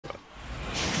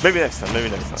Maybe next time. Maybe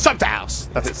next time. Sub to house.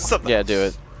 That's it. Sub. Yeah, do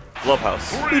it. Love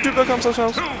house.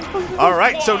 YouTube.com/house. All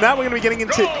right, so now we're gonna be getting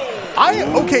into.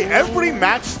 Okay, every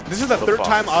match. This is the third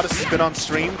time Odyssey's been on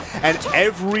stream, and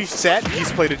every set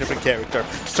he's played a different character.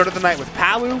 Started the night with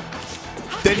Palu,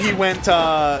 then he went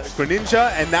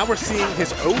Greninja, and now we're seeing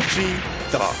his OG,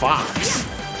 the Fox.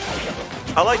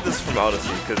 I like this from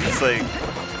Odyssey because it's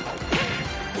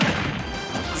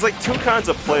like two kinds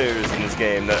of players in this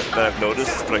game that I've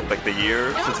noticed like the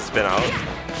year since it's been out.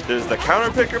 There's the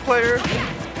counter picker player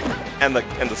and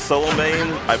the solo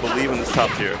main. I believe in this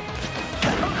top tier.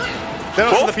 Then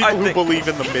also the people who believe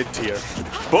in the mid tier.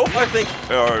 Both I think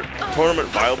are tournament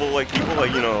viable like people,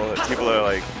 like, you know, people that are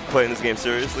like playing this game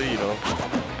seriously, you know.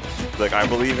 Like, I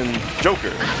believe in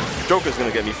Joker. Joker's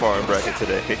gonna get me far in bracket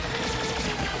today.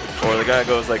 Or the guy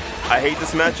goes like, I hate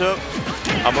this matchup,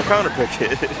 I'm gonna counter pick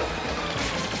it.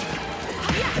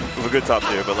 With a good top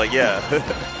tier, but like, yeah.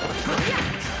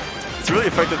 It's really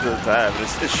effective to have.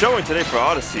 It's showing today for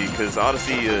Odyssey, because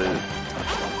Odyssey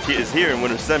is here in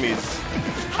winter semis.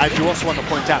 I do also want to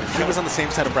point out, he was on the same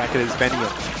side of bracket as Venia.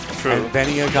 True. And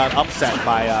Venia got upset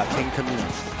by King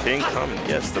Kamui. King Kamui,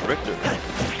 yes, the Richter.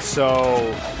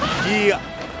 So he,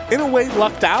 in a way,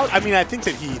 lucked out. I mean, I think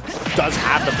that he does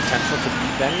have the potential to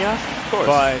beat Venia. Of course.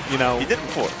 But, you know. He did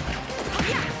before.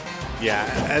 Yeah,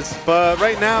 but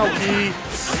right now he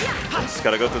just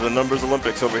gotta go through the numbers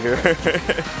Olympics over here.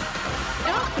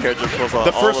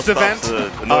 The first event,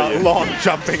 long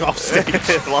jumping off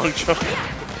stage. Long jump.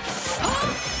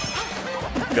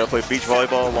 Gotta play beach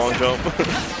volleyball, long jump,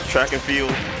 track and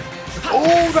field.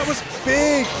 Oh, that was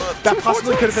big! That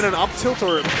possibly could have been an up tilt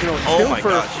or, you know, kill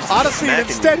for Odyssey. And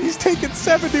instead, he's taken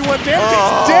 71 damage.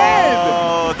 He's dead!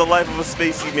 Oh, the life of a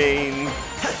spacey main.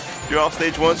 You're off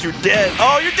stage once, you're dead.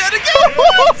 Oh, you're dead again!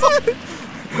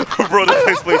 Bro, the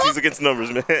next place is against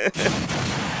numbers, man.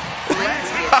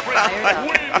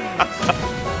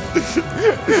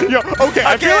 Yo, okay,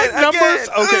 I feel like numbers.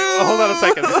 Okay, hold on a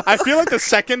second. I feel like the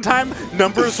second time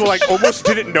numbers were like almost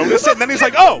didn't notice it, and then he's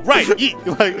like, "Oh, right."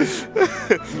 Like, it's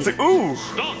like, ooh,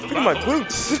 look at my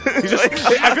glutes. He just,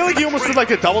 I feel like he almost did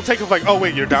like a double take of like, "Oh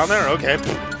wait, you're down there? Okay."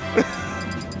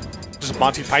 Just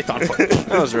Monty Python.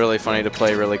 That was really funny to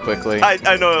play really quickly.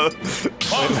 I know.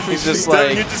 He's just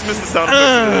like, you just missed the sound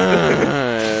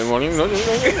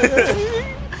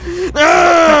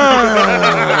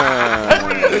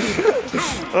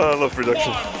I love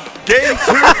production. Game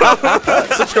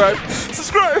 2!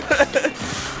 Subscribe!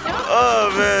 Oh,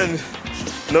 man.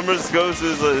 Numbers goes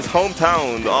to his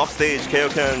hometown, the offstage. KO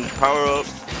can power up,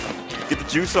 get the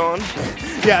juice on.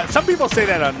 Yeah, some people say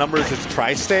that Numbers is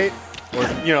tri-state, or,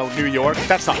 you know, New York.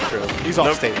 That's not true. He's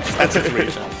offstage. That's his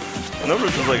regional.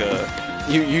 Numbers is like a...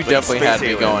 You definitely had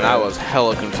me going. I was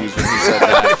hella confused when you said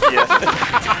that. Yeah.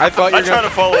 I thought you were trying to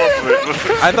follow up with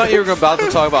it. I thought you were about to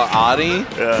talk about Adi,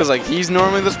 because like he's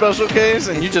normally the special case,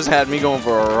 and you just had me going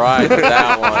for a ride with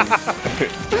that one.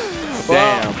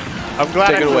 Damn. I'm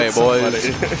glad. Take it away, boys.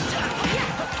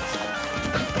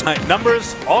 All right,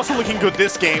 Numbers also looking good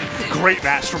this game. Great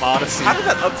match from Odyssey. How did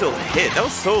that up tilt hit? That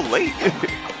was so late.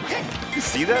 You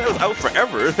see that? It was out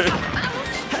forever.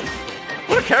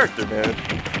 What a character, man.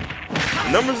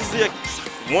 Numbers is like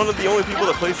one of the only people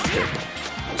that plays this game.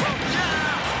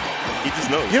 He just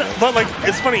knows. You know, but like,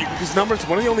 it's funny because Numbers is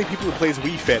one of the only people who plays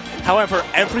WiiFit. However,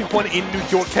 everyone in New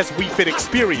York has WiiFit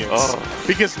experience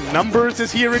because Numbers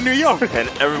is here in New York, and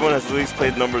everyone has at least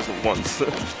played Numbers once.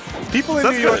 People in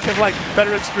New York have like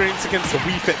better experience against the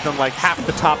WiiFit than like half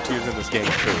the top tiers in this game.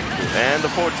 True. And the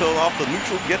forward tilt off the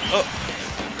neutral get up.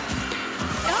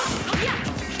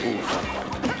 Ooh.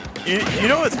 You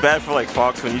know it's bad for like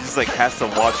Fox when he just like has to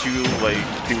watch you like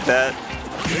do that.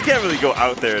 You can't really go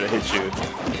out there to hit you.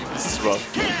 This is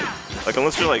rough. Like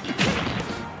unless you're like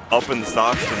up in the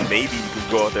stocks, then maybe you could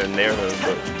go out there and nair him.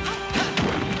 But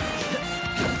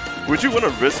would you want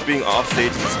to risk being off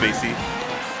stage in Spacey?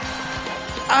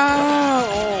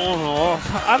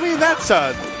 I mean that's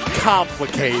a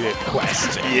complicated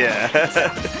question. Yeah.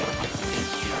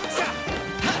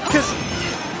 Because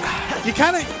you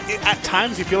kind of, at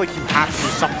times, you feel like you have to do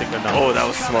something to Numbers. Oh, that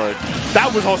was smart.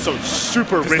 That was also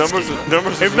super risky.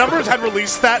 If Numbers had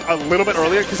released that a little bit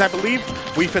earlier, because I believe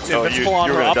WiiFit's invincible on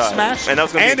her up smash, and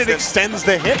it extends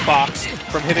the hitbox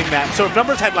from hitting that. So if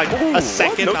Numbers had like a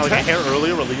second, like a hair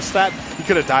earlier released that, he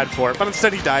could have died for it. But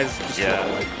instead he dies just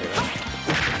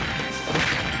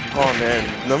Oh man,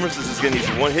 Numbers is just getting these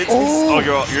one hits. Oh,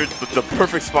 you're the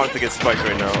perfect spot to get spiked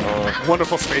right now.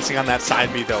 Wonderful spacing on that side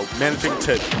B though, managing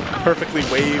to perfectly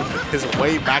wave his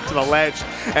way back to the ledge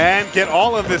and get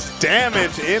all of this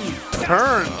damage in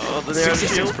turn.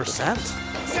 66%.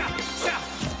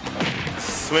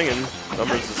 swinging.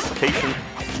 Numbers is patient.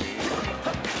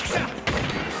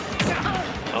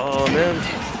 Oh man.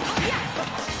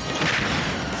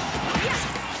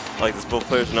 Like this, both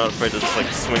players are not afraid to just like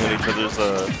swing on each other's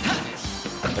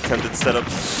attempted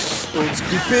setups. Oh, it's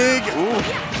too big. Ooh,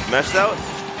 mashed out.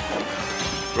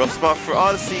 Rough spot for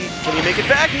Odyssey. Can he make it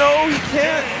back? No, he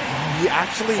can't. He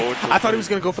actually, I thought he was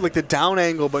going to go for like the down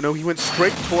angle, but no, he went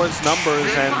straight towards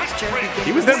numbers, and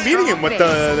he was there meeting him with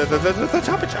the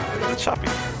choppy chop. The choppy.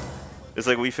 It's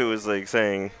like WiiFit was like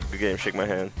saying, "Good game, shake my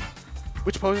hand."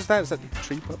 Which pose is that? Is that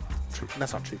tree pose?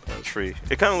 That's not tree pose. Tree.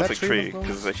 It kind of looks like tree pose?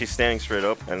 because like she's standing straight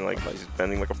up and like she's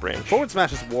bending like a branch. Forward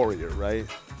smash is warrior, right?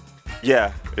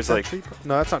 Yeah, it's Is that like tree pose?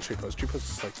 No, that's not tree pose. Tree pose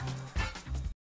is like